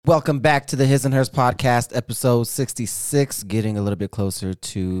Welcome back to the His and Hers podcast, episode 66, getting a little bit closer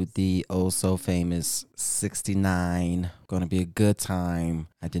to the oh-so-famous 69. Going to be a good time.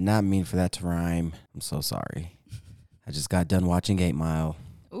 I did not mean for that to rhyme. I'm so sorry. I just got done watching 8 Mile.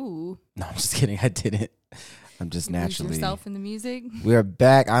 Ooh. No, I'm just kidding. I didn't. I'm just you naturally. lose yourself in the music? We're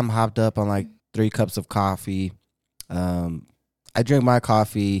back. I'm hopped up on like 3 cups of coffee. I drink my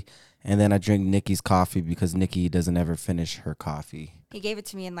coffee, and then I drink Nikki's coffee because Nikki doesn't ever finish her coffee. He gave it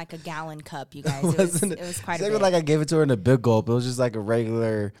to me in like a gallon cup, you guys. It was quite a bit. Like I gave it to her in a big gulp. It was just like a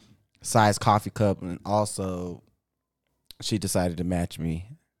regular size coffee cup. And also, she decided to match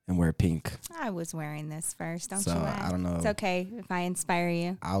me and wear pink. I was wearing this first, don't so, you? I don't know. It's okay if I inspire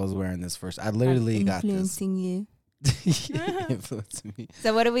you. I was wearing this first. I literally got this. Influencing you. Influencing me.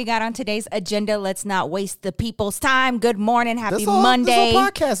 So what do we got on today's agenda? Let's not waste the people's time. Good morning. Happy Monday. This whole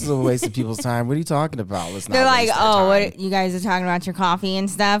podcast is a waste of people's time. What are you talking about? Let's not They're like, waste our time. what you guys are talking about your coffee and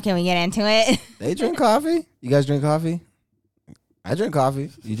stuff. Can we get into it? They drink coffee? You guys drink coffee? I drink coffee.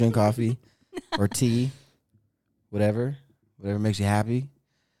 You drink coffee or tea, whatever makes you happy.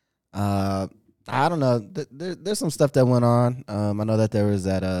 I don't know. There's some stuff that went on. I know that there was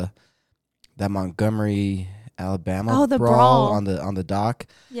that Montgomery, Alabama brawl on the dock.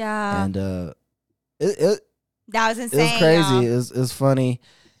 Yeah, and that was insane. It was crazy. It was funny.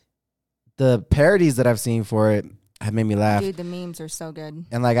 The parodies that I've seen for it have made me laugh. Dude, the memes are so good.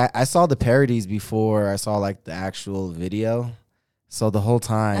 And like I saw the parodies before I saw like the actual video. So the whole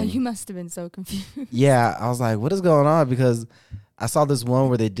time, Oh, you must have been so confused. yeah, I was like, what is going on? Because I saw this one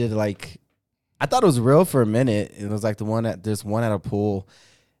where they did like, I thought it was real for a minute. It was like there's one at a pool.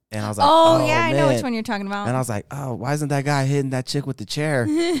 And I was like, oh yeah, man. I know which one you're talking about. And I was like, oh, why isn't that guy hitting that chick with the chair?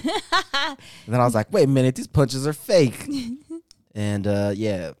 And then I was like, wait a minute, these punches are fake. And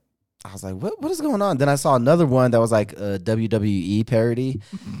yeah, I was like, what is going on? Then I saw another one that was like a WWE parody.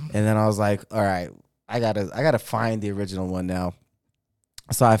 And then I was like, all right, I gotta find the original one now.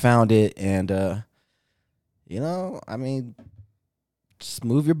 So I found it, and I mean, just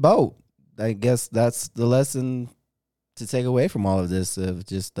move your boat. I guess that's the lesson to take away from all of this. Of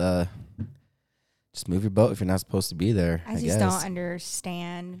just move your boat if you're not supposed to be there. I just don't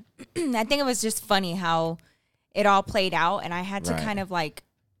understand. I think it was just funny how it all played out, and I had to kind of like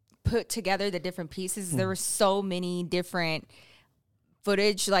put together the different pieces. There were so many different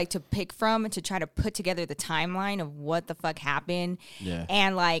footage like to pick from and to try to put together the timeline of what the fuck happened. Yeah.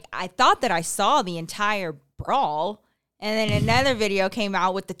 And like I thought that I saw the entire brawl, and then another video came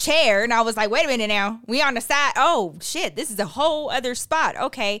out with the chair, and I was like, wait a minute now, we on the side. Oh shit, this is a whole other spot.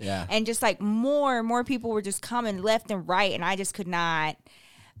 Okay. Yeah. And just like more people were just coming left and right, and I just could not.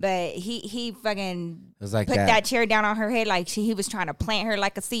 But he fucking like put that chair down on her head like he was trying to plant her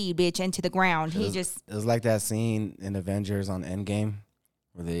like a seed, bitch, into the ground. It was like that scene in Avengers on Endgame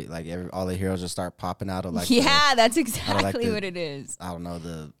where they like all the heroes just start popping out of like that's exactly what it is. I don't know,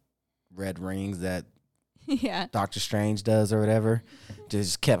 the red rings that yeah Doctor Strange does or whatever.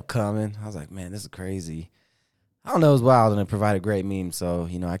 Just kept coming. I was like, man, this is crazy. I don't know, it was wild, and it provided great memes, so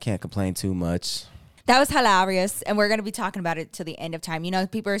I can't complain too much. That was hilarious, and we're going to be talking about it till the end of time.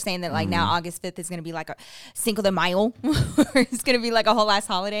 People are saying that like now August 5th is going to be like a Cinco de Mayo. It's going to be like a whole ass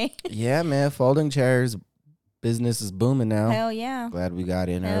holiday. Yeah, man, folding chairs business is booming now. Hell yeah. Glad we got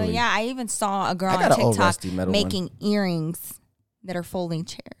in early. Yeah, I even saw a girl on TikTok making earrings that are folding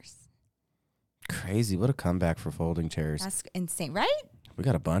chairs. Crazy. What a comeback for folding chairs. That's insane, right? We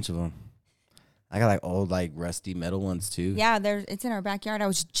got a bunch of them. I got like old, like rusty metal ones too. Yeah, it's in our backyard. I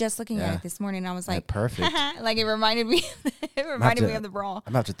was just looking at it this morning, and I was like, perfect. Like it reminded me me of the brawl.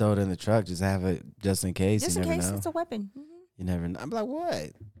 I'm about to throw it in the truck, just have it just in case. Just you in never case know. It's a weapon. You never know. I'm like,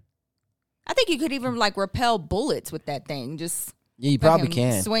 what? I think you could even like repel bullets with that thing. Just you probably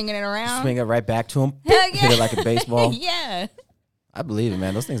can. Swinging it around. Just swing it right back to him. Hell yeah. Hit it like a baseball. Yeah. I believe it,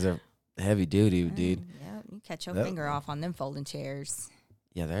 man. Those things are heavy duty, dude. Yeah, you catch your finger off on them folding chairs.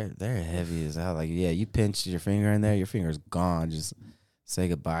 Yeah, they're heavy as hell. Like, yeah, you pinch your finger in there, your finger's gone. Just say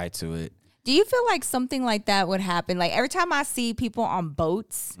goodbye to it. Do you feel like something like that would happen? Like every time I see people on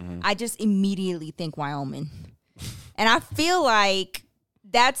boats, I just immediately think Wyoming. And I feel like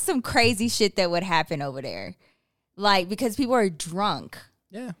that's some crazy shit that would happen over there. Like, because people are drunk.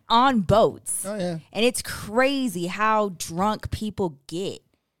 Yeah. On boats. Oh, yeah. And it's crazy how drunk people get.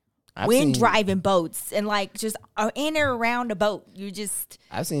 I've driving boats and like just in or around a boat.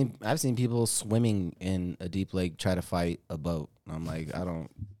 I've seen people swimming in a deep lake try to fight a boat. I'm like,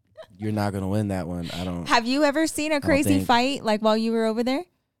 you're not gonna win that one. Have you ever seen a crazy fight like while you were over there?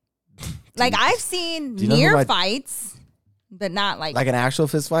 Like I've seen near fights, but not like an actual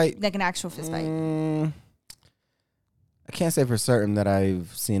fist fight. Like an actual fist fight. I can't say for certain that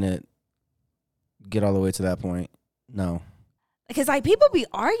I've seen it get all the way to that point. No. Because like people be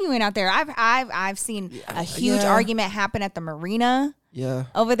arguing out there. I've seen a huge argument happen at the marina. Yeah.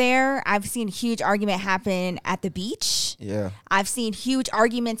 Over there, I've seen a huge argument happen at the beach. Yeah. I've seen huge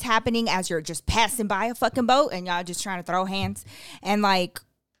arguments happening as you're just passing by a fucking boat and y'all just trying to throw hands. And like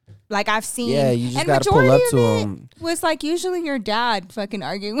I've seen, you just gotta pull up to them. Was like usually your dad fucking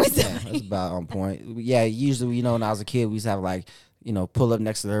arguing with them. That's about on point. Yeah, usually when I was a kid, we used to have like. Pull up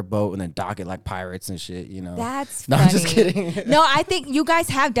next to their boat and then dock it like pirates and shit, That's no, funny. I'm just kidding. No, I think you guys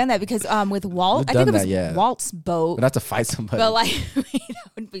have done that because with Walt, I think it was Walt's boat. But not to fight somebody. But like,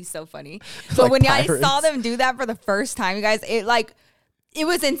 that would be so funny. But like when I saw them do that for the first time, you guys, it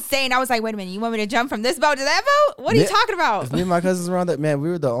was insane. I was like, wait a minute, you want me to jump from this boat to that boat? What are you talking about? If me and my cousins were on that, man, we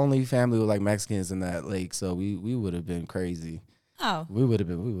were the only family with like Mexicans in that lake, so we would have been crazy. Oh. We would have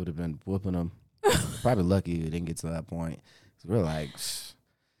been whooping them. Probably lucky we didn't get to that point. We're like...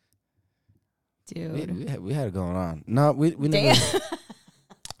 Dude, we had it going on. No, we never.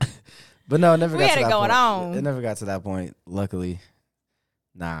 But no, it never got to that point. We had it going on. It never got to that point. Luckily,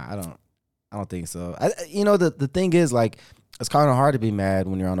 nah, I don't think so. The thing is, like, it's kind of hard to be mad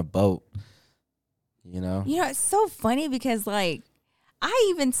when you're on a boat. It's so funny because like I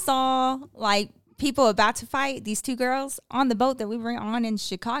even saw like people about to fight these two girls on the boat that we were on in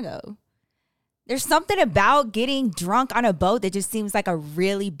Chicago. There's something about getting drunk on a boat that just seems like a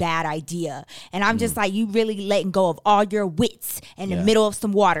really bad idea. And I'm just like, you really letting go of all your wits in the middle of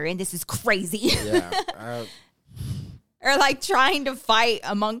some water. And this is crazy. Yeah. Or like trying to fight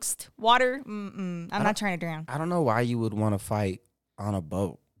amongst water. I'm not trying to drown. I don't know why you would want to fight on a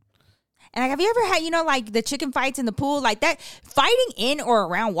boat. And like, have you ever had, like the chicken fights in the pool? Like that, fighting in or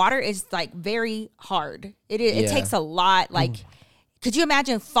around water is like very hard. It takes a lot. Like... Could you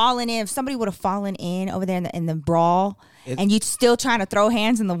imagine falling in? If somebody would have fallen in over there in the brawl, and you still trying to throw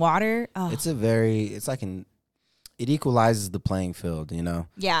hands in the water? Oh. It equalizes the playing field,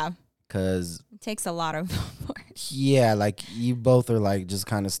 Yeah. Because it takes a lot of. Yeah, like you both are like just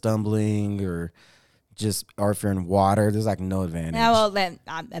kind of stumbling or if you're in water, there's like no advantage. Yeah, well,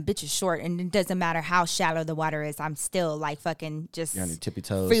 a bitch is short, and it doesn't matter how shallow the water is. I'm still like fucking just you're on your tippy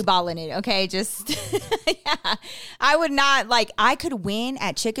toes, free balling it. Okay, just yeah. I would not like. I could win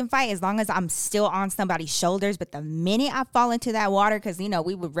at chicken fight as long as I'm still on somebody's shoulders. But the minute I fall into that water, because we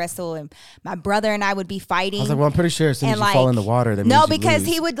would wrestle, and my brother and I would be fighting. I was like, well, I'm pretty sure as soon as you fall in the water, that means because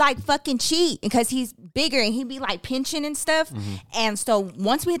lose. He would like fucking cheat because he's bigger and he'd be like pinching and stuff. Mm-hmm. And so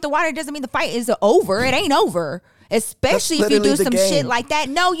once we hit the water, it doesn't mean the fight is over. It ain't over. Especially if you do some shit like that.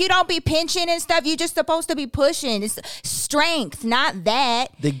 No, you don't be pinching and stuff. You're just supposed to be pushing. It's strength, not that.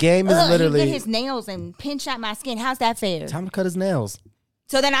 The game is literally... He get his nails and pinch at my skin. How's that fair? Time to cut his nails.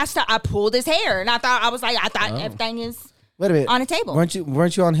 So then I pulled his hair. And I thought everything is Wait a minute. on a table.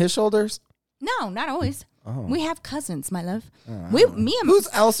 Weren't you on his shoulders? No, not always. Oh. We have cousins, my love. Me and whose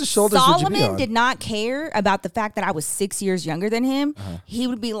else's shoulders Solomon would you be on? did not care about the fact that I was 6 years younger than him. He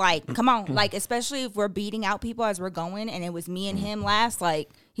would be like, come on. Like, especially if we're beating out people as we're going and it was me and him last,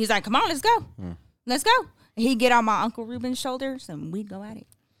 like, he's like, come on, let's go. Let's go. He'd get on my Uncle Ruben's shoulders and we'd go at it.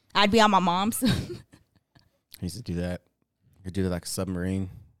 I'd be on my mom's. He used to do that. He'd do like a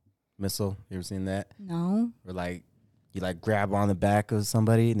submarine missile. You ever seen that? No. Or like, you like grab on the back of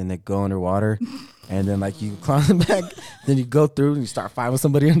somebody and then they go underwater and then like you climb the back, then you go through and you start fighting with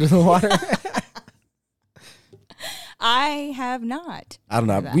somebody under the water. I have not. I don't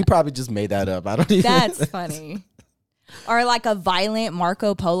know. We probably just made that up. I don't even. That's funny. Or like a violent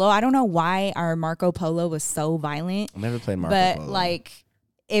Marco Polo. I don't know why our Marco Polo was so violent. I never played Marco Polo. But like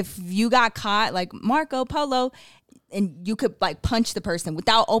if you got caught like Marco Polo and you could like punch the person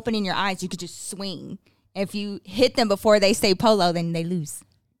without opening your eyes, you could just swing. If you hit them before they say polo, then they lose.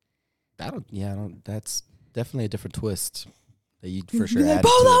 That's definitely a different twist that you for sure like, added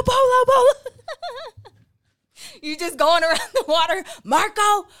polo, to polo. You just going around the water,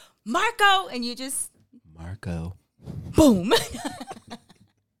 Marco, and you just Marco. Boom.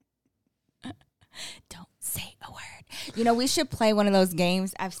 Don't say a word. We should play one of those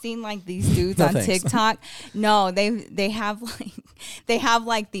games. I've seen like these dudes on TikTok. No, they have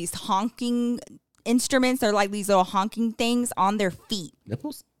like these honking instruments. They're like these little honking things on their feet.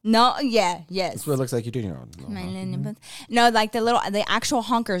 Nipples? No, yes. That's what it looks like you're doing your own. No, like the actual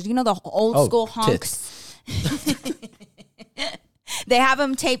honkers. The old school honks. They have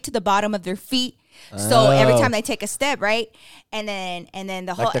them taped to the bottom of their feet. So every time they take a step, right? And then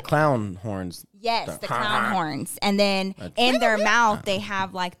the whole like the clown horns. Yes, the clown horns. And then in their mouth they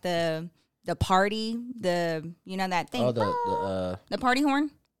have like the party, that thing. Oh, the party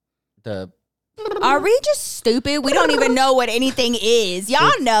horn. The Are we just stupid? We don't even know what anything is.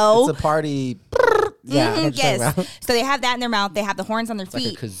 Y'all know. It's a party. Yeah. Yes. So they have that in their mouth. They have the horns on their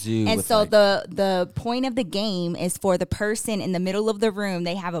feet. Like a kazoo. And so the point of the game is for the person in the middle of the room.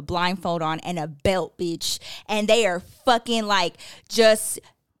 They have a blindfold on and a belt, bitch. And they are fucking like just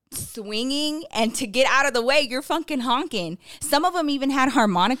swinging. And to get out of the way, you're fucking honking. Some of them even had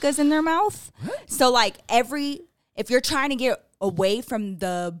harmonicas in their mouth. What? So like if you're trying to get away from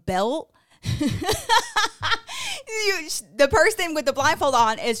the belt, the person with the blindfold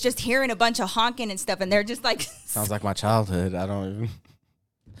on is just hearing a bunch of honking and stuff, and they're just like, sounds like my childhood. I don't even.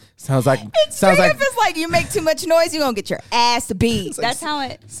 Sounds like it's like you make too much noise, you're gonna get your ass beat. That's how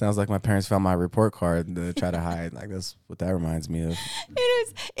it sounds. Like my parents found my report card to try to hide. Like that's what that reminds me of.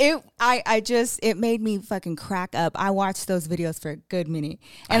 It made me fucking crack up. I watched those videos for a good minute,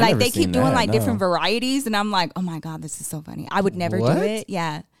 and like they keep doing like different varieties, and I'm like, oh my god, this is so funny. I would never do it.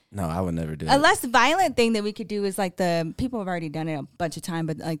 Yeah. No, I would never do it. A less violent thing that we could do is like the people have already done it a bunch of time,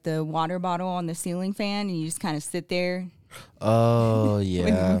 but like the water bottle on the ceiling fan, and you just kind of sit there. Oh yeah.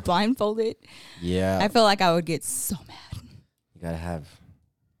 When you're blindfolded. Yeah. I feel like I would get so mad. You gotta have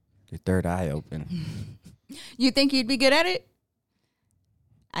your third eye open. You think you'd be good at it?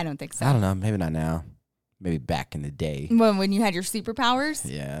 I don't think so. I don't know. Maybe not now. Maybe back in the day. When you had your superpowers?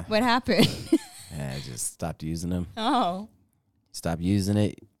 Yeah. What happened? Yeah, I just stopped using them. Oh. Stop using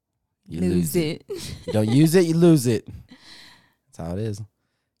it. You lose it. You don't use it, you lose it. That's how it is.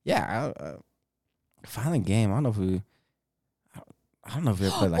 Yeah. Violent game. I don't know if we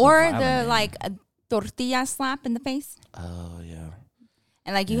ever played like or a the like a tortilla slap in the face. Oh yeah.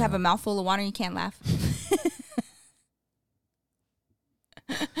 And like you have a mouthful of water and you can't laugh.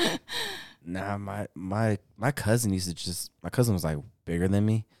 Nah, my cousin used to just. My cousin was like bigger than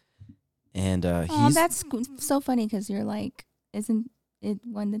me, and that's so funny because you're like, isn't it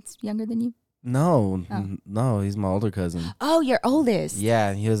one that's younger than you? No, he's my older cousin. Oh, your oldest.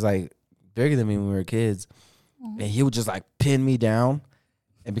 Yeah, he was like bigger than me when we were kids, and he would just like pin me down,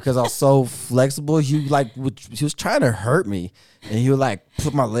 and because I was so flexible, he was trying to hurt me, and he would like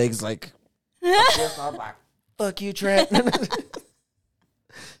put my legs like. I'm like, fuck you, Trent.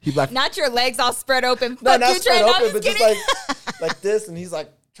 He'd like, not your legs all spread open. Fuck you, Trent. Open, but just like this, and he's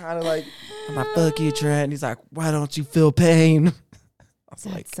like trying to like, I'm like, fuck you, Trent. And he's like, why don't you feel pain? I was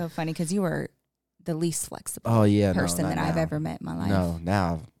like, so funny because you were the least flexible person that I've ever met in my life. No,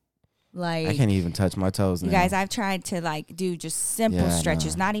 now like I can't even touch my toes. You guys, I've tried to like do just simple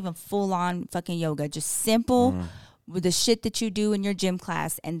stretches, not even full on fucking yoga, just simple. With the shit that you do in your gym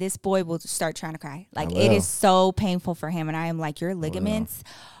class, and this boy will start trying to cry. Like it is so painful for him, and I am like, your ligaments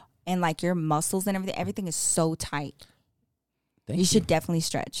and like your muscles and everything is so tight. You should definitely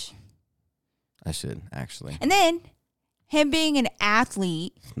stretch. I should actually. And then him being an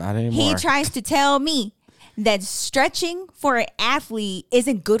athlete, not anymore. He tries to tell me that stretching for an athlete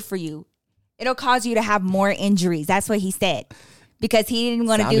isn't good for you. It'll cause you to have more injuries. That's what he said. Because he didn't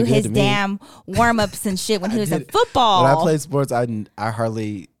want to do his damn warm-ups and shit when he was in football. When I played sports, I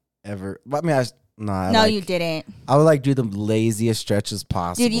hardly ever. I mean, you didn't. I would like do the laziest stretches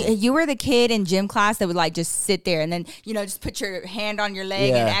possible. Dude, you were the kid in gym class that would like just sit there and then just put your hand on your leg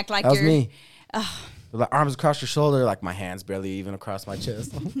and act like that was me. Like arms across your shoulder, like my hands barely even across my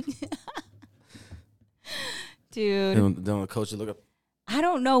chest. Dude, then the coach would look up. I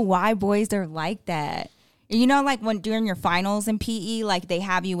don't know why boys are like that. You know, like when during your finals in PE, like they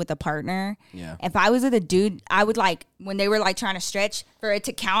have you with a partner. Yeah. If I was with a dude, I would like when they were like trying to stretch for it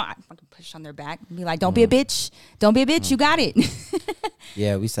to count, I'd fucking push on their back and be like, "Don't be a bitch, don't be a bitch, you got it."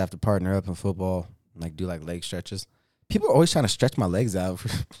 Yeah, we used to have to partner up in football, like do like leg stretches. People are always trying to stretch my legs out.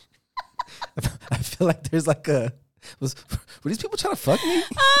 I feel like there's like were these people trying to fuck me?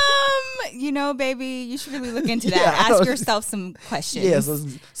 Baby, you should really look into that. Ask yourself some questions. Yeah, so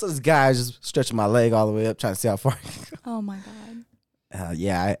this guy just stretching my leg all the way up, trying to see how far. Oh my god.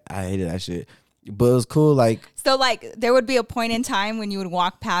 Yeah, I hated that shit. But it was cool. Like so, like there would be a point in time when you would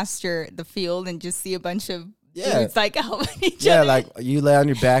walk past the field and just see a bunch of dudes like helping each other. Yeah, like you lay on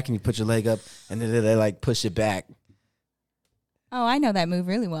your back and you put your leg up, and then they like push it back. Oh, I know that move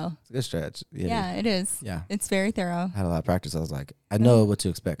really well. It's a good stretch. Yeah, it is. Yeah. It's very thorough. I had a lot of practice. I was like, I know what to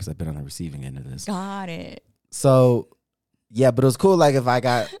expect because I've been on the receiving end of this. Got it. So, yeah, but it was cool. Like if I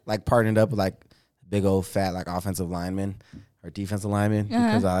got like partnered up with like big old fat like offensive lineman or defensive lineman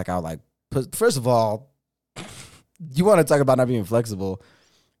because I would like put, first of all, you want to talk about not being flexible.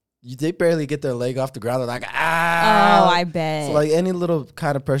 They barely get their leg off the ground. They're like, ah. Oh, I bet. So like any little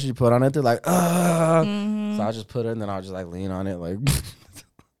kind of pressure you put on it, they're like, ah. So I'll just put it and then I'll just like lean on it. Like,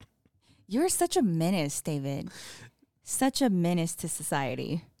 you're such a menace, David. Such a menace to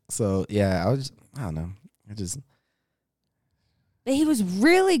society. So yeah, I don't know. But he was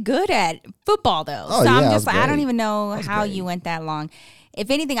really good at football, though. Oh, so yeah, I'm just like, I don't great. even know how great. you went that long. If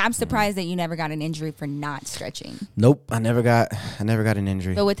anything, I'm surprised that you never got an injury for not stretching. Nope, I never got an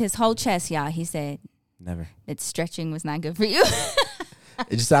injury. But with his whole chest, y'all, he said Never. that stretching was not good for you.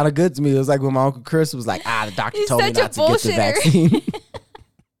 It just sounded good to me. It was like when my Uncle Chris was like, the doctor He's told me such a not to get the vaccine.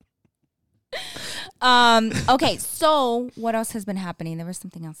 Okay, so what else has been happening? There was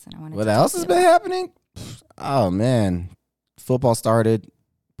something else that I wanted to What else has been happening? Oh, man. Football started,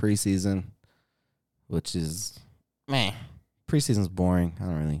 preseason, which is, preseason's boring. I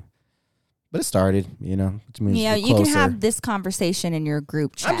don't really. But it started, which means yeah, we're you can closer. have this conversation in your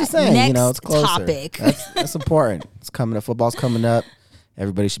group chat. I'm just saying, Next it's closer. topic. That's important. It's coming up. Football's coming up.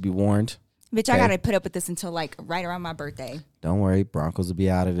 Everybody should be warned. Bitch, Okay. I got to put up with this until like right around my birthday. Don't worry. Broncos will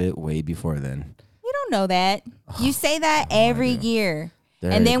be out of it way before then. You don't know that. You say that every year.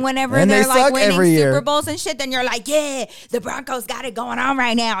 And then whenever And they're they like suck winning every year. Super Bowls and shit, then you're like, yeah, the Broncos got it going on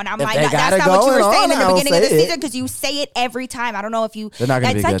right now. And I'm If like, they got that's it not what you were going saying on, in the I'll beginning of the say it. season because you say it every time. I don't know if you. They're not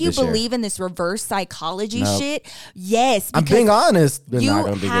gonna That's be like good you this year. believe in this reverse psychology No. shit. Yes. I'm because being honest. They're you not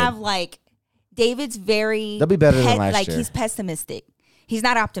going to be have good. like, David's very. They'll be better than last like year. he's pessimistic. He's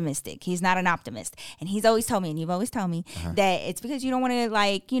not optimistic. He's not an optimist. And he's always told me, and you've always told me, that it's because you don't want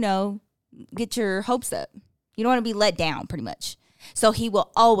to get your hopes up. You don't want to be let down, pretty much. So he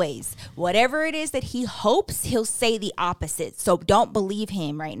will always, whatever it is that he hopes, he'll say the opposite. So don't believe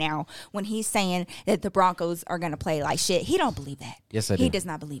him right now when he's saying that the Broncos are going to play like shit. He don't believe that. Yes, I do. He does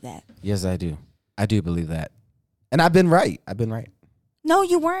not believe that. Yes, I do. I do believe that. And I've been right. No,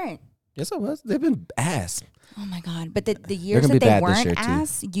 you weren't. Yes, I was. They've been ass. Oh, my God. But the years gonna that be they bad this weren't year, too.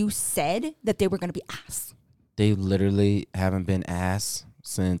 ass, you said that they were going to be ass. They literally haven't been ass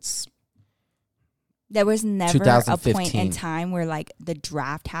since There was never a point 2015. in time where like the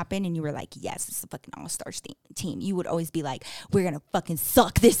draft happened and you were like, yes, it's a fucking all-stars team. You would always be like, we're going to fucking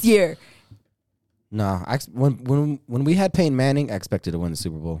suck this year. No. When we had Peyton Manning, I expected to win the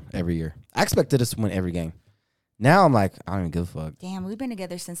Super Bowl every year. I expected us to win every game. Now I'm like, I don't even give a fuck. Damn, we've been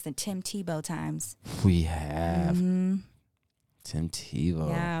together since the Tim Tebow times. We have Mm-hmm. Tim Tebow.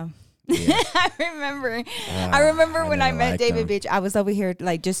 Yeah. Yeah. I remember when I never met liked David, him. bitch. I was over here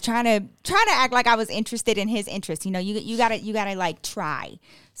like just trying to act like I was interested in his interest. You gotta like try.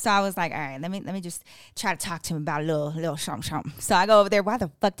 So I was like, all right, let me just try to talk to him about a little something. So I go over there. Why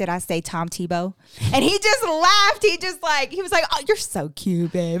the fuck did I say Tom Tebow? And he just laughed. He was like, oh, you're so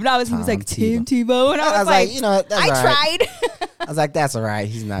cute, babe. And he was like, Tim Tebow. And I was like, that's I all right. tried. I was like, that's all right.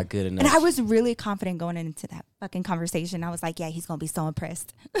 He's not good enough. And I was really confident going into that fucking conversation. I was like, yeah, he's gonna be so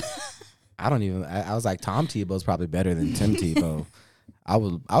impressed. I was like, Tom Tebow's probably better than Tim Tebow.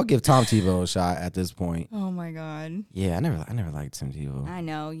 I'll give Tom Tebow a shot at this point. Oh my God. Yeah, I never liked Tim Tebow. I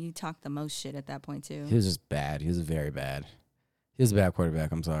know you talked the most shit at that point too. He was just bad. He was very bad. He was a bad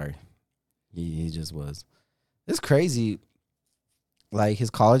quarterback. I'm sorry. He just was. It's crazy. Like his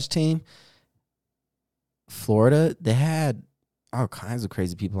college team, Florida, they had all kinds of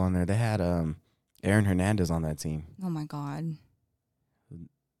crazy people on there. They had Aaron Hernandez on that team. Oh my God.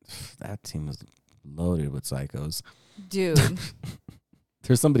 That team was loaded with psychos. Dude.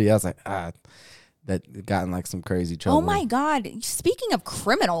 There's somebody else that got in like some crazy trouble. Oh my God. Speaking of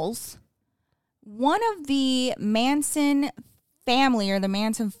criminals, one of the Manson family or the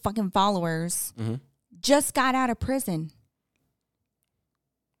Manson fucking followers just got out of prison.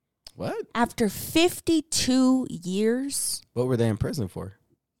 What? After 52 years What were they in prison for?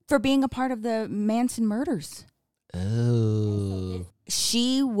 for being a part of the Manson murders. Oh.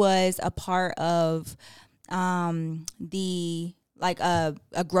 She was a part of the like a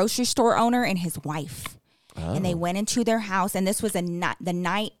grocery store owner and his wife. Oh. And they went into their house, and this was the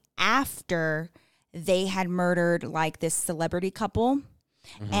night after they had murdered like this celebrity couple.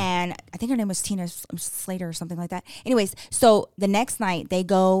 And I think her name was Tina Slater or something like that. Anyways, so the next night they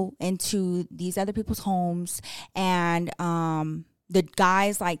go into these other people's homes, and the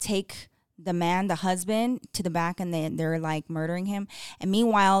guys like take the husband to the back, and they're like murdering him. And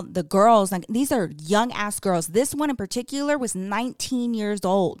meanwhile, the girls, like these are young ass girls. This one in particular was 19 years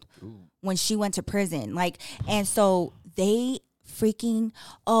old when she went to prison. Like, and so they freaking,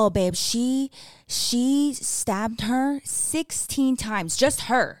 oh babe, she stabbed her 16 times, just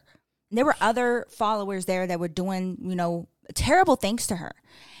her. And there were other followers there that were doing, terrible things to her.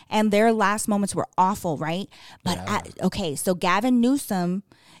 And their last moments were awful, right? But so Gavin Newsom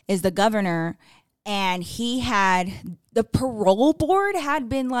is the governor, and the parole board had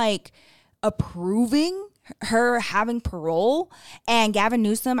been like approving her having parole, and Gavin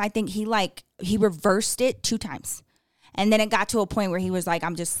Newsom, I think he reversed it 2 times. And then it got to a point where he was like,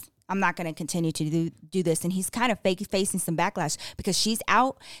 I'm just I'm not going to continue to do this. And he's kind of facing some backlash because she's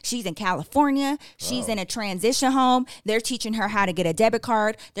out. She's in California. She's in a transition home. They're teaching her how to get a debit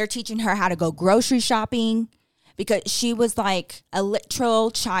card. They're teaching her how to go grocery shopping because she was like a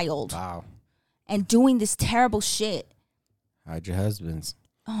literal child. Wow. And doing this terrible shit. Hide your husbands.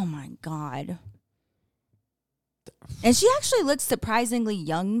 Oh, my God. And she actually looks surprisingly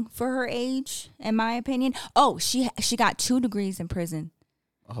young for her age, in my opinion. Oh, she got 2 degrees in prison.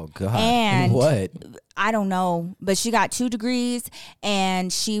 Oh, God. And what? I don't know, but she got 2 degrees,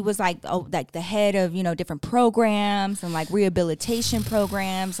 and she was like the head of, different programs and like rehabilitation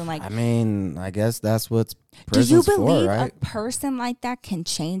programs and like. I mean, I guess that's what's prison's for. Do you believe right? a person like that can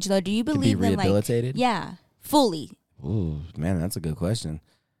change though? Do you believe be rehabilitated? Yeah, fully. Ooh, man, that's a good question.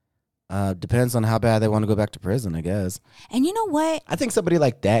 Depends on how bad they want to go back to prison, I guess. And you know what? I think somebody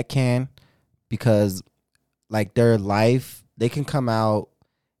like that can, because like their life, they can come out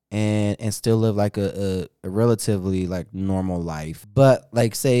and still live like a relatively like normal life. But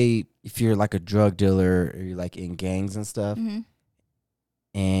like, say if you're like a drug dealer or you're like in gangs and stuff,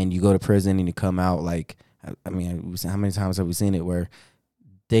 and you go to prison and you come out, like, I mean, how many times have we seen it where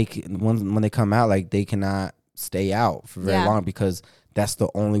they can, when they come out, like they cannot stay out for very long because that's the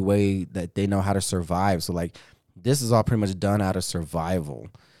only way that they know how to survive. So like this is all pretty much done out of survival.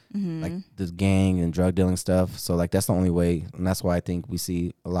 Like this gang and drug dealing stuff. So like that's the only way, and that's why I think we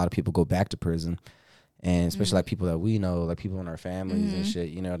see a lot of people go back to prison, and especially like people that we know, like people in our families and shit.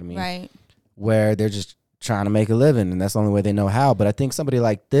 You know what I mean? Right. Where they're just trying to make a living, and that's the only way they know how. But I think somebody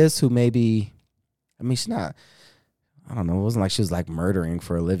like this, who maybe, I mean, she's not. I don't know. It wasn't like she was like murdering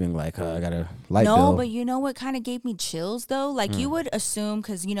for a living. Like I got a light bill. No, but you know what kind of gave me chills though? Like you would assume,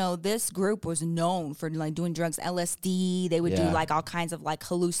 because this group was known for like doing drugs, LSD. They would do like all kinds of like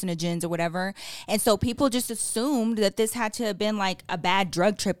hallucinogens or whatever, and so people just assumed that this had to have been like a bad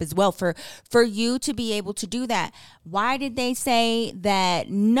drug trip as well for you to be able to do that. Why did they say that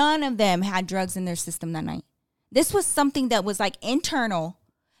none of them had drugs in their system that night? This was something that was like internal,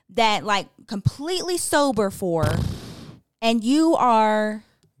 that like completely sober for. And you are,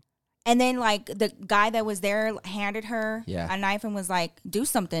 and then like the guy that was there handed her a knife and was like, do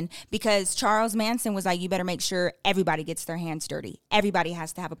something. Because Charles Manson was like, you better make sure everybody gets their hands dirty. Everybody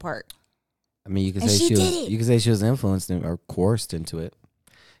has to have a part. I mean, you can say she was influenced or coerced into it.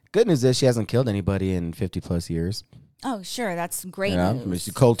 Good news is she hasn't killed anybody in 50 plus years. Oh, sure. That's great news. I mean,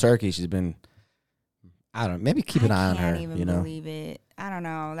 she's cold turkey. She's been, I don't know, maybe keep an eye on her. I can't even believe it. I don't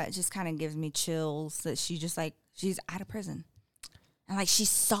know. That just kind of gives me chills that she just like, she's out of prison. And like she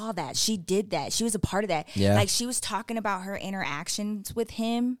saw that. She did that. She was a part of that. Yeah. Like she was talking about her interactions with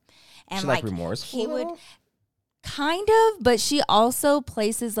him. And she like remorseful? He would kind of, but she also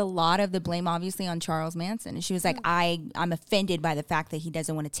places a lot of the blame obviously on Charles Manson. And she was like, I'm offended by the fact that he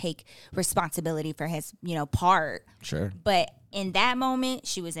doesn't want to take responsibility for his, part. Sure. But in that moment,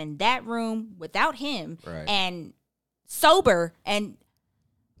 she was in that room without him and sober and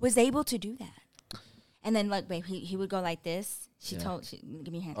was able to do that. And then, like, babe, he would go like this. Give me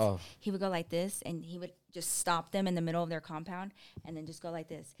your hands. Oh. He would go like this, and he would just stop them in the middle of their compound, and then just go like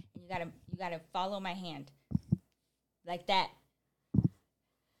this. And you gotta follow my hand, like that.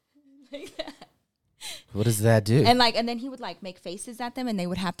 Like that. What does that do? And then he would like make faces at them, and they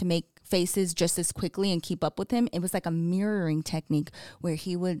would have to make faces just as quickly and keep up with him. It was like a mirroring technique where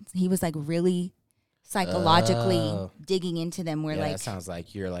he was like really psychologically digging into them. Where like that sounds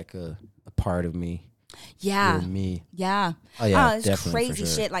like you're like a part of me. Yeah. You're me. Yeah. Oh yeah. It's crazy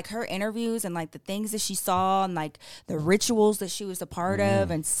shit. Like her interviews and like the things that she saw and like the rituals that she was a part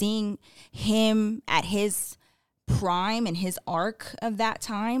of, and seeing him at his prime and his arc of that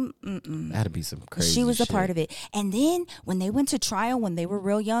time. That'd be some crazy. She was shit. a part of it. And then when they went to trial, when they were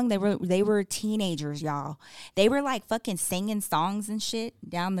real young, they were teenagers, y'all. They were like fucking singing songs and shit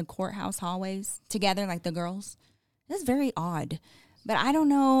down the courthouse hallways together, like the girls. It's very odd. But I don't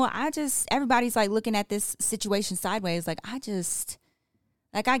know. Everybody's like looking at this situation sideways. Like, I get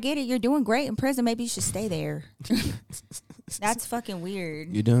it. You're doing great in prison. Maybe you should stay there. That's fucking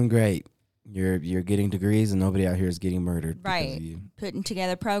weird. You're doing great. You're getting degrees and nobody out here is getting murdered. Right. Putting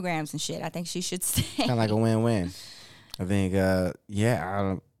together programs and shit. I think she should stay. Kind of like a win-win. I think, I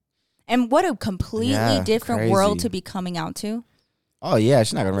don't. And what a completely different world to be coming out to. Oh, yeah.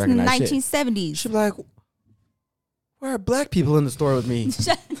 She's not going to recognize shit. 1970s. She'll be like, where are black people in the store with me?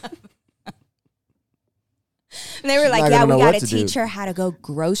 They were like, we got to teach her how to go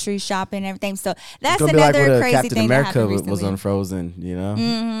grocery shopping and everything. So that's another crazy Captain thing America that happened recently. was unfrozen, you know?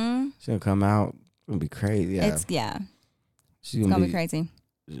 Mm-hmm. She's going to come out. It's going to be crazy. Yeah. It's going to be crazy.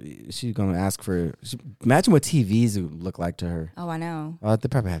 she's gonna ask for. Imagine what TVs would look like to her. Oh, I know. They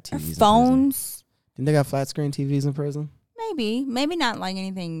probably have TVs. Phones. Think they got flat screen TVs in prison? Maybe not like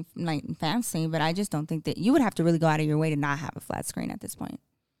anything like fancy, but I just don't think that you would have to really go out of your way to not have a flat screen at this point.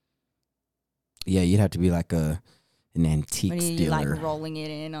 Yeah, you'd have to be like an antique What are you dealer, like rolling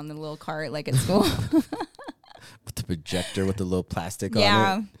it in on the little cart like at school with the projector with the little plastic on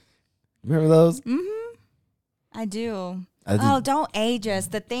it. Remember those? Mm-hmm. I do. Don't age us.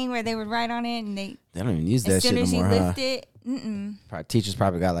 The thing where they would write on it and they don't even use that shit no more. As soon as you lift it, teachers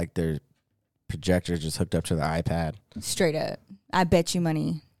probably got like their projector just hooked up to the iPad. Straight up. I bet you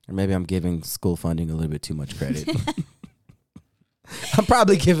money. Or maybe I'm giving school funding a little bit too much credit. I'm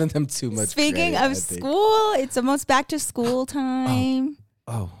probably giving them too much Speaking credit, of school, it's almost back to school time.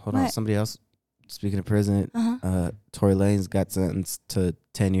 Hold on. Somebody else. Speaking of prison, Tory Lanez got sentenced to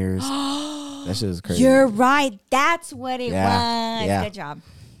 10 years. That shit was crazy. You're right. That's what it was. Yeah. Good job.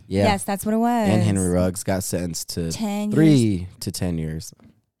 Yeah. Yes, that's what it was. And Henry Ruggs got sentenced to 10 3 to 10 years.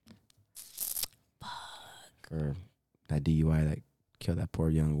 For that DUI that killed that poor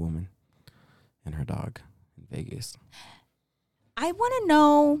young woman and her dog in Vegas. I want to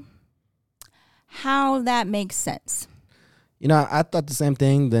know how that makes sense. You know, I thought the same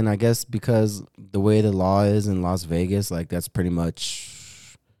thing. Then I guess because the way the law is in Las Vegas, like that's pretty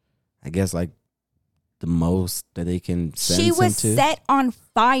much, I guess, like the most that they can sentence She was him to. set on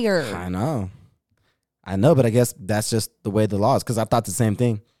fire. I know, but I guess that's just the way the law is. Because I thought the same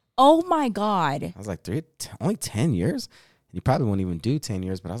thing. Oh my God! I was like, only 10 years. And you probably won't even do 10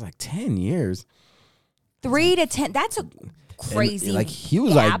 years, but I was like, 10 years. 3 to 10. That's a crazy. And, like he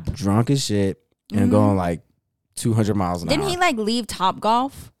was gap. like drunk as shit and going like 200 miles an hour. Didn't he like leave Top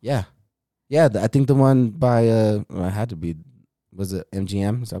Golf? Yeah. I think the one by it had to be, was it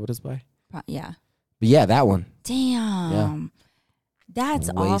MGM? Is that what it's by? Yeah. But yeah, that one. Damn. Yeah.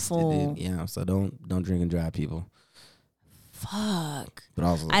 That's Wasted, awful. Dude. Yeah. So don't drink and drive, people. Fuck. But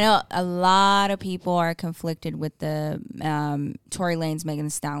also, I know a lot of people are conflicted with the Tory Lanez, Megan Thee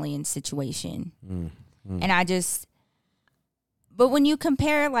Stallion situation, and I just. But when you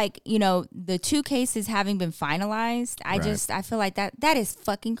compare, like, you know, the two cases having been finalized, I feel like that is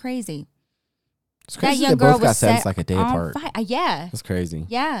fucking crazy. It's crazy that young girl both got sentenced like a day apart. Yeah. That's crazy.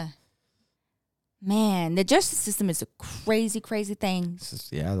 Yeah. Man, the justice system is a crazy, crazy thing.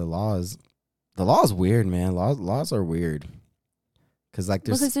 The law is weird, man. Laws are weird.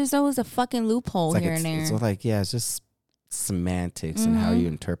 Because there's always a fucking loophole here and there. It's like, it's just semantics and how you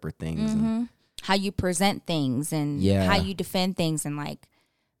interpret things. And how you present things and how you defend things, and like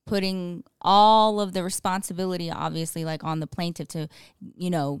putting all of the responsibility, obviously, like on the plaintiff to, you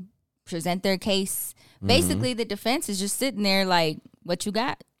know, present their case. Basically, the defense is just sitting there like, what you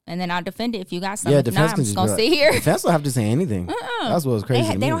got? And then I'll defend it if you got something. If not, I'm just going to sit here. Defense don't have to say anything. That's what was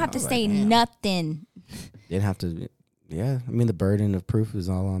crazy. They don't have to say nothing. They didn't have to. Yeah. I mean, the burden of proof is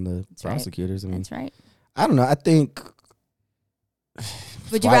all on the prosecutors. I mean, that's right. I don't know. I think.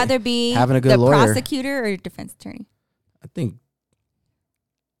 Would you rather be having a good lawyer, prosecutor or defense attorney? I think.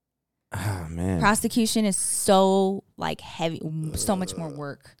 Oh, man. Prosecution is so like heavy, so much more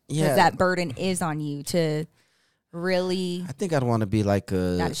work. Because that burden is on you to really. I think I'd want to be like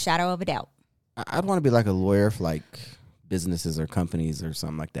not a shadow of a doubt. I'd want to be like a lawyer for like businesses or companies or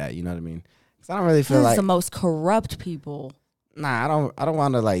something like that. You know what I mean? Because I don't really feel like the most corrupt people. Nah, I don't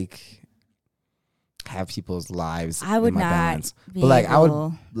want to like have people's lives. I would in my not. balance. But like I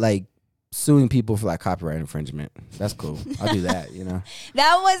would like suing people for like copyright infringement. That's cool. I'll do that. You know.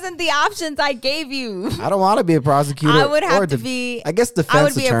 That wasn't the options I gave you. I don't want to be a prosecutor. I would have to be. I guess defense I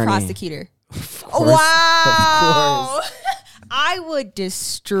would be attorney. a prosecutor. Of course, wow. Of course. I would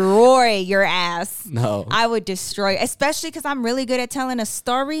destroy your ass. No. I would destroy, especially because I'm really good at telling a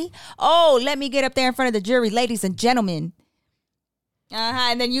story. Oh, let me get up there in front of the jury, ladies and gentlemen.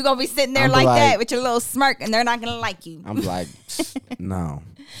 And then you going to be sitting there like that with your little smirk, and they're not going to like you. I'm like, no.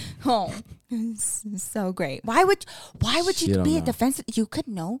 Oh, it's so great. Why would you be a defense? You could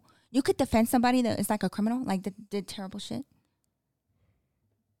know. You could defend somebody that is like a criminal, like that did terrible shit.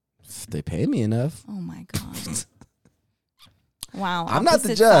 If they pay me enough. Oh, my God. Wow. I'm not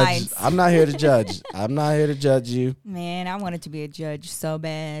the judge. Sides. I'm not here to judge. I'm not here to judge you. Man, I wanted to be a judge so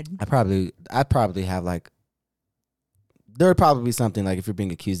bad. I'd probably have like, there would probably be something like if you're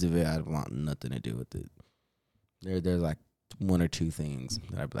being accused of it, I'd want nothing to do with it. There's like one or two things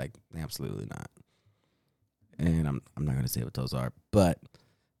that I'd be like, absolutely not. And I'm not gonna say what those are, but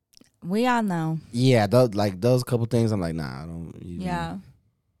we all know. Yeah, those couple things, I'm like, nah, I don't. Yeah.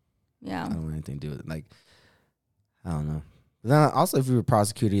 I don't want anything to do with it. Like, I don't know. But then also, if you were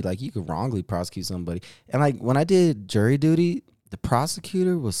prosecuted, like you could wrongly prosecute somebody. And like when I did jury duty, the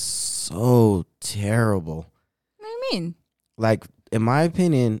prosecutor was so terrible. What do you mean? Like, in my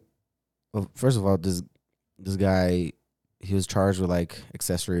opinion, well, first of all, this guy, he was charged with like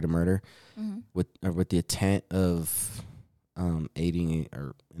accessory to murder, with the intent of aiding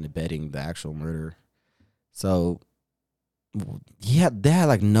or abetting the actual murder. So they had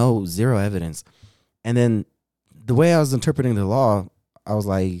like zero evidence. And then the way I was interpreting the law, I was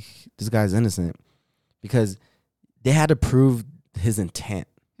like, this guy's innocent because they had to prove his intent.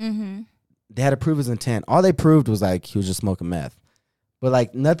 They had to prove his intent. All they proved was like he was just smoking meth. But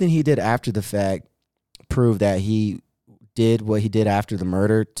like nothing he did after the fact proved that he did what he did after the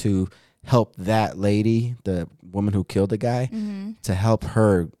murder to help that lady, the woman who killed the guy, to help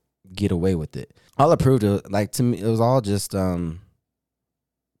her get away with it. All it proved, like to me, it was all just to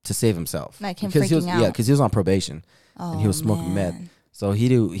save himself. Like him freaking out. Yeah, because he was on probation and he was smoking meth. So he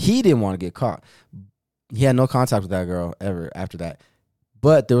didn't want to get caught. He had no contact with that girl ever after that.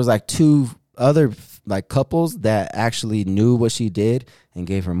 But there was like 2 other like couples that actually knew what she did and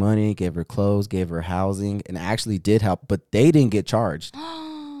gave her money, gave her clothes, gave her housing, and actually did help. But they didn't get charged.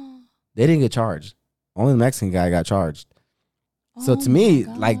 They didn't get charged. Only the Mexican guy got charged. So to me,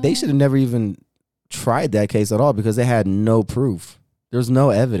 like they should have never even tried that case at all because they had no proof. There was no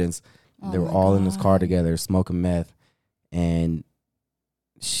evidence. They were all in this car together smoking meth, and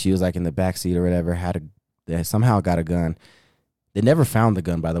she was like in the backseat or whatever. They somehow got a gun. They never found the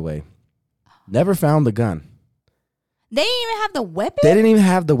gun, by the way. Never found the gun. They didn't even have the weapon? They didn't even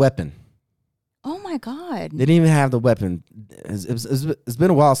have the weapon. Oh, my God. They didn't even have the weapon. It's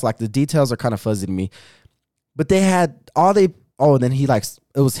been a while, so like the details are kind of fuzzy to me. But they had and then he like,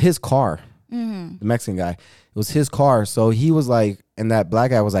 it was his car. The Mexican guy. It was his car. So he was like, and that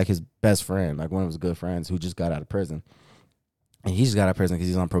black guy was like his best friend, like one of his good friends who just got out of prison. And he just got out of prison because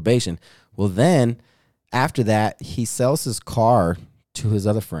he's on probation. Well, then after that, he sells his car to his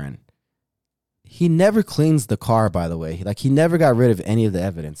other friend. He never cleans the car, by the way. Like he never got rid of any of the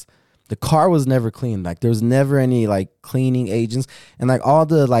evidence. The car was never cleaned. Like there was never any like cleaning agents, and like all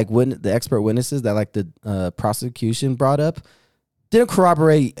the like the expert witnesses that like the prosecution brought up didn't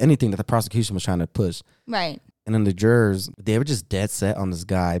corroborate anything that the prosecution was trying to push. Right. And then the jurors, they were just dead set on this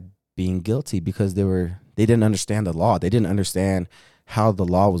guy being guilty because they didn't understand the law. They didn't understand how the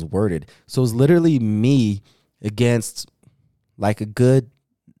law was worded. So it was literally me against like a good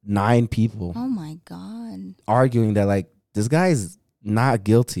 9 people. Oh my God. Arguing that like this guy is not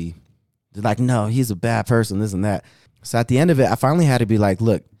guilty. They're like, no, he's a bad person, this and that. So at the end of it, I finally had to be like,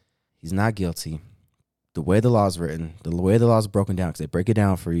 look, he's not guilty. The way the law is written, the way the law is broken down, because they break it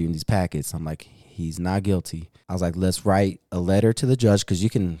down for you in these packets, I'm like, he's not guilty. I was like, let's write a letter to the judge, because you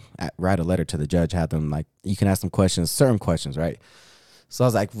can write a letter to the judge, have them like, you can ask them questions, certain questions, right? So I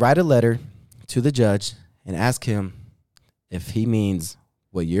was like, write a letter to the judge and ask him if he means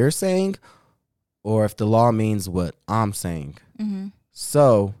what you're saying or if the law means what I'm saying.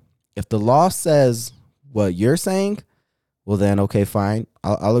 So if the law says what you're saying, well then, okay, fine.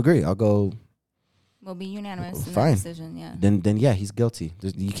 I'll agree. I'll go. We'll be unanimous in fine. that decision, yeah. Then yeah, he's guilty.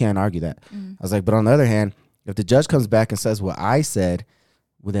 You can't argue that. I was like, but on the other hand, if the judge comes back and says what I said,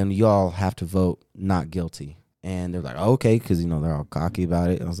 well then y'all have to vote not guilty. And they're like, oh, okay, because, they're all cocky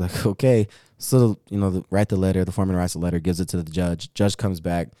about it. I was like, okay. So, write the letter. The foreman writes the letter, gives it to the judge. Judge comes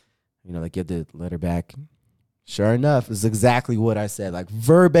back. They give the letter back. Sure enough, it's exactly what I said, like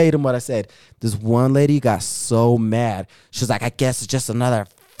verbatim what I said. This one lady got so mad. She was like, I guess it's just another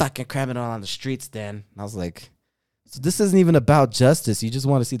fucking criminal on the streets then. And I was like, so this isn't even about justice. You just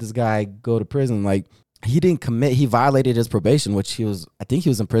want to see this guy go to prison. Like, he didn't commit. He violated his probation, which I think he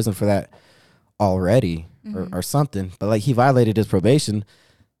was in prison for that already or something. But like, he violated his probation.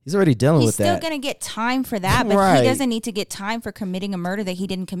 He's already dealing with that. He's still going to get time for that, but Right. He doesn't need to get time for committing a murder that he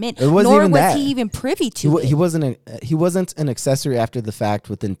didn't commit. It wasn't Nor even was that. he even privy to it. He wasn't an accessory after the fact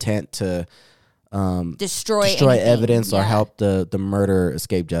with intent to destroy evidence or Yeah. help the murderer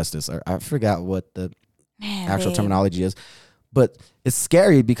escape justice. Or I forgot what the actual terminology is, but it's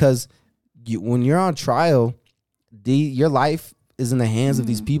scary because when you're on trial, your life is in the hands of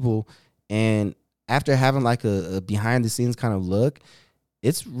these people, and after having like a behind the scenes kind of look,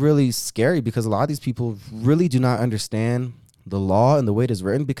 it's really scary because a lot of these people really do not understand the law and the way it is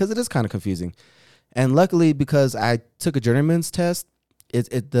written, because it is kind of confusing. And luckily, because I took a journeyman's test,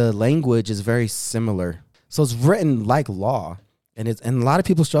 the language is very similar. So it's written like law. And a lot of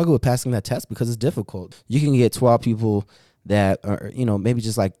people struggle with passing that test because it's difficult. You can get 12 people that are, maybe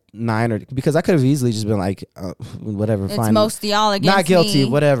just like 9 because I could have easily just been like, whatever, It's fine. most y'all against not guilty,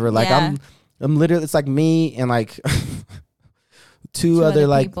 me. whatever. Like Yeah. I'm literally, it's like me and like two other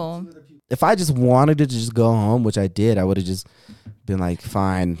like people. if I just wanted to just go home, which I did, I would have just been like,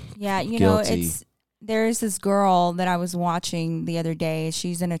 fine. Yeah, you guilty. know, there's this girl that I was watching the other day.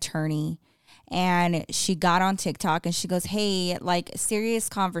 She's an attorney. And she got on TikTok and she goes, hey, like, serious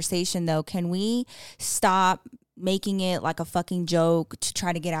conversation though. Can we stop making it like a fucking joke to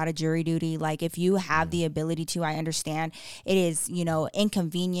try to get out of jury duty? Like, if you have the ability to, I understand it is, you know,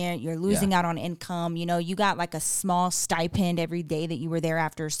 inconvenient. You're losing out on income. You know, you got like a small stipend every day that you were there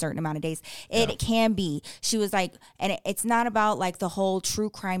after a certain amount of days. It can be. She was like, and it's not about like the whole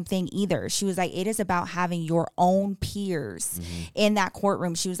true crime thing either. She was like, it is about having your own peers in that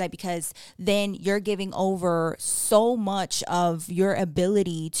courtroom. She was like, because then you're giving over so much of your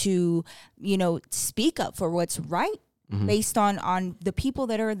ability to, you know, speak up for what's right based on the people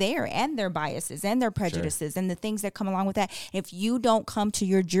that are there and their biases and their prejudices and the things that come along with that. If you don't come to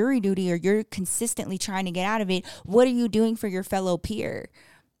your jury duty or you're consistently trying to get out of it, what are you doing for your fellow peer?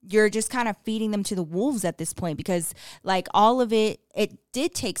 You're just kind of feeding them to the wolves at this point, because like all of it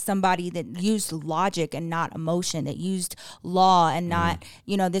did take somebody that used logic and not emotion, that used law and not,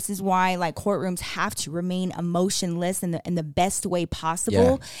 you know, this is why like courtrooms have to remain emotionless in the best way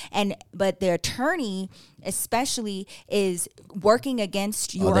possible. But the attorney especially is working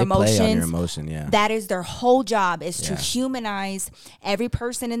against your emotions. Play on your emotion, That is their whole job, is to humanize every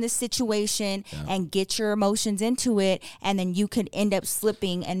person in this situation and get your emotions into it, and then you could end up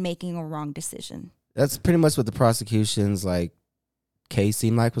slipping and making a wrong decision. That's pretty much what the prosecution's like case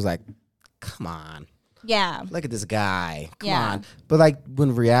seemed like, was like, come on. Yeah. Look at this guy. Come on. But like,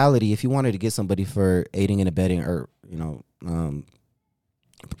 when reality, if you wanted to get somebody for aiding and abetting, or, you know,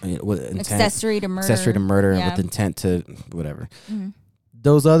 with intent, accessory to murder and with intent to whatever.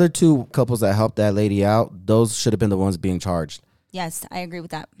 Those other two couples that helped that lady out, those should have been the ones being charged. Yes, I agree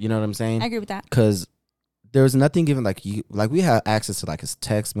with that. You know what I'm saying? I agree with that. Because there was nothing given, like we had access to like his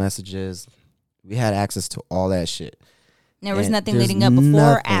text messages. We had access to all that shit. There was nothing leading up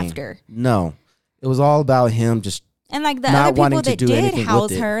before or after. No. It was all about him just and like the other people that did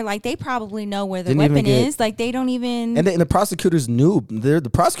house her, like they probably know where the weapon is. Like they don't even. And the prosecutors knew. The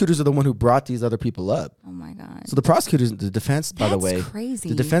prosecutors are the one who brought these other people up. Oh my god! So the prosecutors, the defense, by the way, crazy.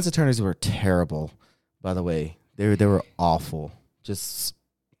 The defense attorneys were terrible. By the way, they were awful. Just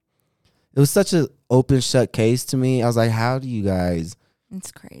it was such an open shut case to me. I was like, how do you guys?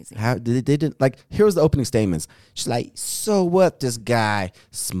 It's crazy. How they didn't like? Here was the opening statements. She's like, so what? This guy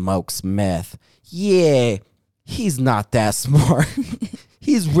smokes meth. Yeah. He's not that smart.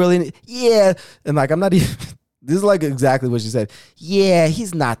 He's really, and like, I'm not even, this is like exactly what she said. Yeah,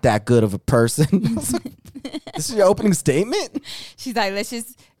 he's not that good of a person. I was like, this is your opening statement? She's like, let's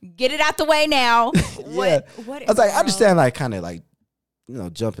just get it out the way now. What I was like, I understand, like, kind of like, you know,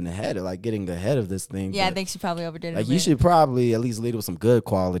 jumping ahead or like getting ahead of this thing. Yeah, I think she probably overdid it. Like, you should probably at least lead with some good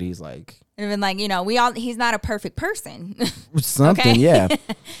qualities. Like, and like, you know, he's not a perfect person. Something, yeah.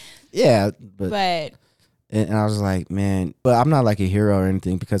 Yeah, but. And I was like, man, but I'm not like a hero or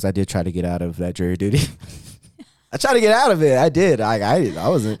anything, because I did try to get out of that jury duty. I tried to get out of it. I did. I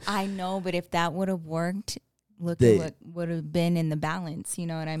wasn't. I know, but if that would have worked, look at what would have been in the balance. You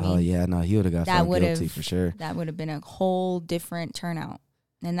know what I mean? Oh, yeah. No, he would have got found guilty for sure. That would have been a whole different turnout.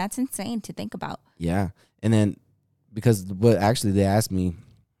 And that's insane to think about. Yeah. And then, because what actually they asked me,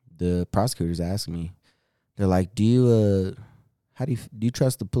 the prosecutors asked me, they're like, do you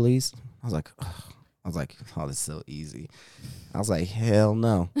trust the police? I was like, ugh. Oh, this is so easy. I was like, hell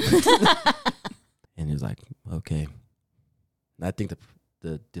no. And he was like, okay. And I think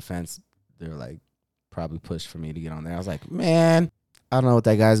the defense, they were like, probably pushed for me to get on there. I was like, man, I don't know what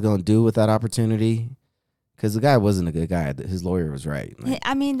that guy's going to do with that opportunity. Because the guy wasn't a good guy. His lawyer was right. Like,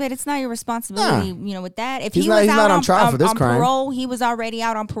 I mean, but it's not your responsibility, you know, with that. If he's he was not on trial for this crime. Parole, he was already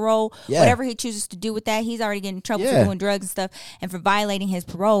out on parole. Yeah. Whatever he chooses to do with that, he's already getting in trouble for doing drugs and stuff and for violating his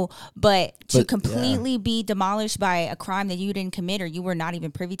parole. But to completely be demolished by a crime that you didn't commit or you were not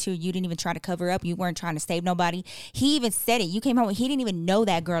even privy to, you didn't even try to cover up, you weren't trying to save nobody. He even said it. You came home, he didn't even know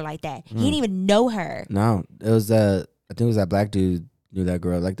that girl like that. He didn't even know her. No, it was I think it was that black dude knew that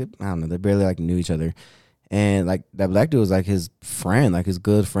girl. Like, I don't know, they barely like knew each other. And like that black dude was like his friend, like his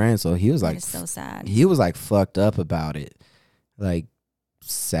good friend. So he was like, it's so sad. He was like fucked up about it, like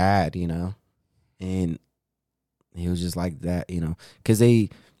sad, you know. And he was just like that, you know, because they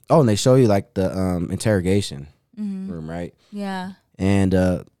show you like the interrogation room, right? Yeah. And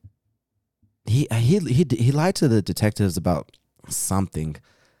he lied to the detectives about something,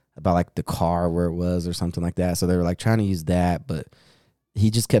 about like the car where it was or something like that. So they were like trying to use that, but he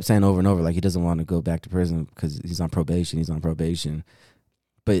just kept saying over and over, like, he doesn't want to go back to prison because he's on probation.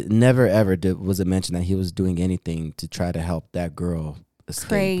 But never, ever was it mentioned that he was doing anything to try to help that girl escape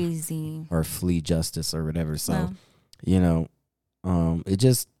crazy or flee justice or whatever. So, wow. you know, it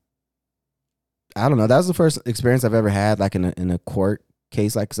just, I don't know. That was the first experience I've ever had, like in a court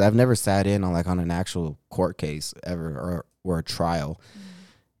case, like, because I've never sat in on like on an actual court case ever or a trial.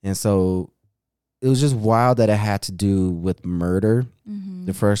 And so it was just wild that it had to do with murder.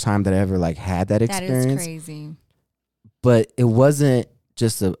 The first time that I ever like had that experience. That is crazy. But it wasn't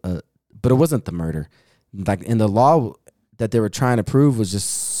just but it wasn't the murder. Like in the law that they were trying to prove was just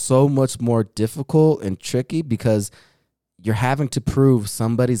so much more difficult and tricky because you're having to prove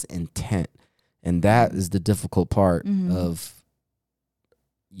somebody's intent. And that is the difficult part of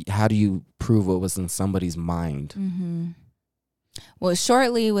how do you prove what was in somebody's mind? Well,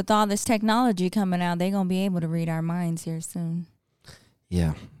 shortly with all this technology coming out, they're going to be able to read our minds here soon.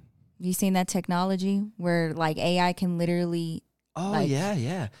 Yeah. You seen that technology where like AI can literally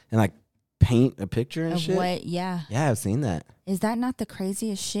yeah. And like paint a picture and shit? What? Yeah. Yeah, I've seen that. Is that not the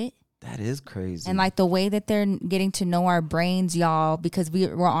craziest shit? That is crazy. And like the way that they're getting to know our brains, y'all, because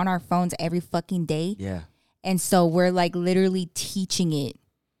we're on our phones every fucking day. Yeah. And so we're like literally teaching it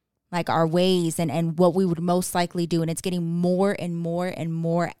like our ways and what we would most likely do. And it's getting more and more and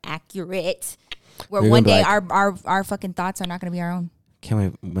more accurate. Where one day like, our fucking thoughts are not going to be our own. Can't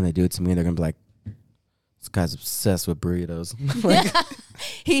wait when they do it to me. They're going to be like, this guy's obsessed with burritos.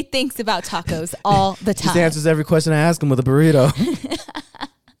 He thinks about tacos all the time. He answers every question I ask him with a burrito.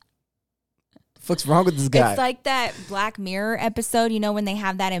 What's wrong with this guy? It's like that Black Mirror episode, you know, when they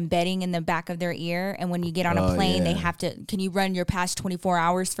have that embedding in the back of their ear, and when you get on a plane, they have to, can you run your past 24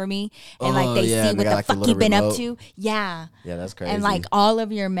 hours for me? And like they see what the fuck you've been up to. Yeah. Yeah, that's crazy. And like all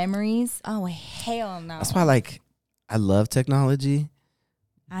of your memories. Oh, hell no. That's why like I love technology.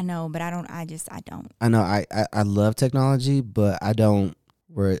 I know, but I don't. I know I love technology, but I don't,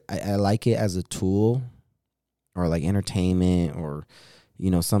 I like it as a tool or like entertainment or, you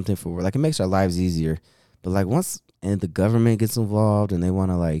know, something for like it makes our lives easier. But like once the government gets involved and they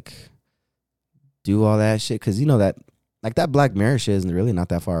want to like do all that shit, because you know that like that Black Mirror shit isn't really not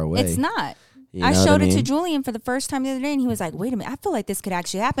that far away. It's not. You I showed it to Julian for the first time the other day, and he was like, "Wait a minute, I feel like this could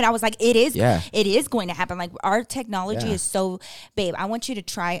actually happen." I was like, "It is. Yeah. It is going to happen. Like our technology is so, babe. I want you to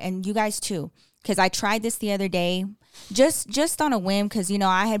try, and you guys too, because I tried this the other day." Just on a whim, because you know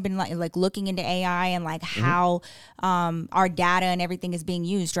I had been like looking into AI and like how our data and everything is being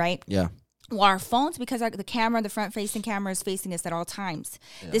used, right? Yeah. Well, our phones, because the camera, the front facing camera is facing us at all times.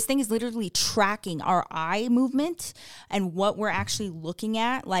 Yeah. This thing is literally tracking our eye movement and what we're actually looking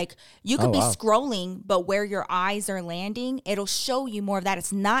at. Like you could be scrolling, but where your eyes are landing, it'll show you more of that.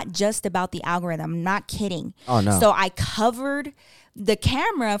 It's not just about the algorithm. I'm not kidding. Oh no. So I covered the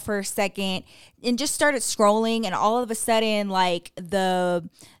camera for a second and just started scrolling, and all of a sudden like the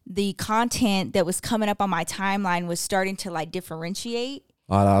content that was coming up on my timeline was starting to like differentiate.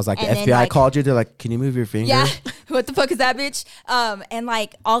 Oh, I was like, the FBI called you. They're like, can you move your finger? Yeah. What the fuck is that, bitch? And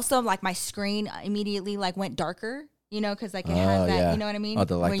like also like my screen immediately like went darker. You know, because like it has that, you know what I mean? Oh,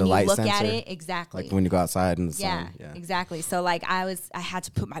 the when the light sensor. When you look at it, exactly. Like when you go outside in the sun. Yeah, exactly. So like I had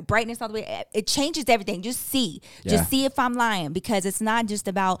to put my brightness all the way. It changes everything. Just see if I'm lying, because it's not just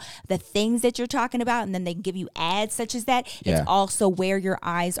about the things that you're talking about and then they give you ads such as that. It's also where your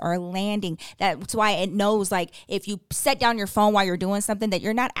eyes are landing. That's why it knows like if you set down your phone while you're doing something that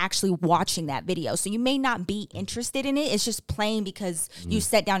you're not actually watching that video. So you may not be interested in it. It's just playing because you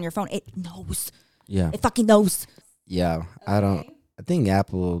set down your phone. It knows. Yeah. It fucking knows. Yeah, okay. I think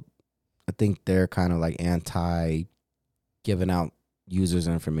Apple, they're kind of like anti giving out users'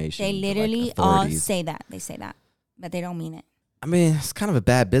 information. They literally all say that. They say that, but they don't mean it. I mean, it's kind of a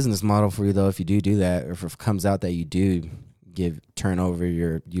bad business model for you, though, if you do that, or if it comes out that you do turn over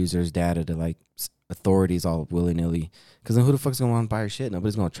your users' data to like authorities all willy-nilly. Because then who the fuck's going to want to buy your shit?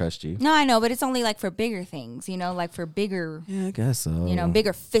 Nobody's going to trust you. No, I know, but it's only like for bigger things, you know, like for bigger. Yeah, I guess so. You know,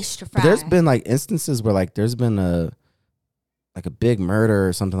 bigger fish to fry. But there's been like instances where like there's been a big murder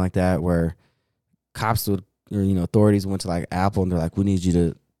or something like that where cops would, or, you know, authorities went to like Apple and they're like, we need you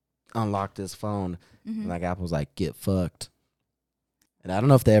to unlock this phone. And like Apple's like, get fucked. And I don't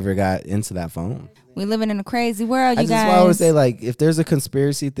know if they ever got into that phone. We living in a crazy world, you guys. That's why I always say, like, if there's a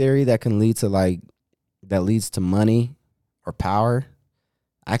conspiracy theory that can lead to like, that leads to money or power,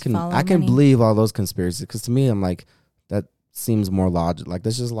 I can believe all those conspiracies, because to me, I'm like, that seems more logical. Like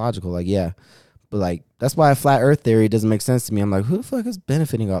that's just logical. Like yeah. But like that's why a flat Earth theory doesn't make sense to me. I'm like, who the fuck is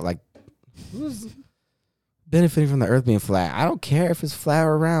benefiting out? Like, who's benefiting from the Earth being flat? I don't care if it's flat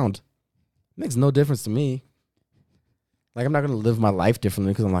or round. It makes no difference to me. Like, I'm not gonna live my life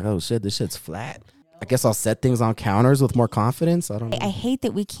differently because I'm like, oh shit, this shit's flat. I guess I'll set things on counters with more confidence. I don't know. I hate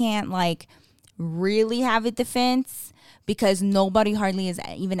that we can't like really have a defense because nobody hardly is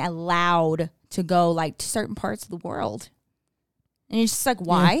even allowed to go like to certain parts of the world. And it's just like,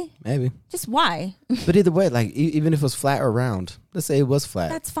 why? Yeah, maybe. Just why? But either way, like even if it was flat or round, let's say it was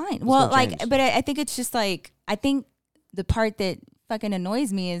flat. That's fine. Well, like, change. But I think it's just like, I think the part that fucking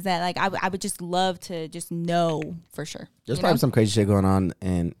annoys me is that like I would just love to just know for sure. There's probably some crazy shit going on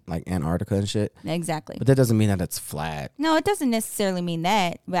in like Antarctica and shit. Exactly. But that doesn't mean that it's flat. No, it doesn't necessarily mean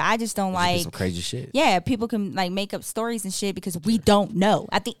that. But I just don't like some crazy shit. Yeah, people can like make up stories and shit because we don't know.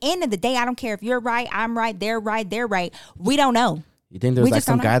 At the end of the day, I don't care if you're right, I'm right, they're right. We don't know. You think there's like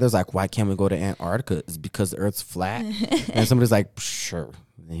some guy that's like, why can't we go to Antarctica? It's because the Earth's flat. And somebody's like, sure.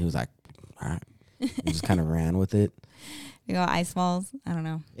 And he was like, all right. He just kind of ran with it. You know, ice falls. I don't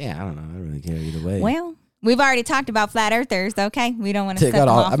know. Yeah, I don't know. I don't really care either way. Well, we've already talked about flat earthers, okay? We don't want to set them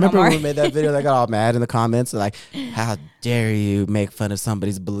off I remember no when we made that video, they got all mad in the comments. Like, how dare you make fun of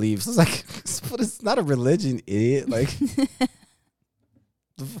somebody's beliefs? It's like, it's not a religion, idiot. Like,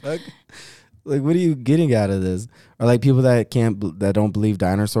 the fuck? Like, what are you getting out of this? Or like people that don't believe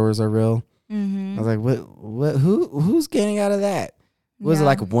dinosaurs are real. Mm-hmm. I was like, what? Who's getting out of that? Was it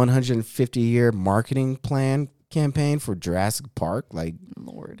like a 150-year marketing plan campaign for Jurassic Park? Like,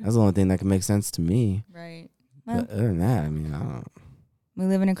 Lord, that's the only thing that can make sense to me. Right. Well, but other than that, I mean, I don't. We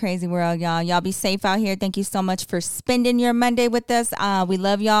live in a crazy world, y'all. Y'all be safe out here. Thank you so much for spending your Monday with us. We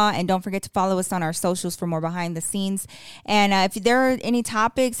love y'all. And don't forget to follow us on our socials for more behind the scenes. And if there are any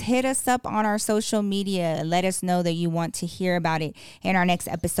topics, hit us up on our social media and let us know that you want to hear about it in our next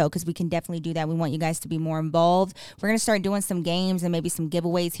episode because we can definitely do that. We want you guys to be more involved. We're going to start doing some games and maybe some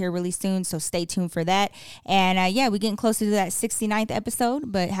giveaways here really soon. So stay tuned for that. And we're getting closer to that 69th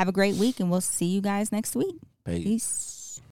episode. But have a great week and we'll see you guys next week. Peace.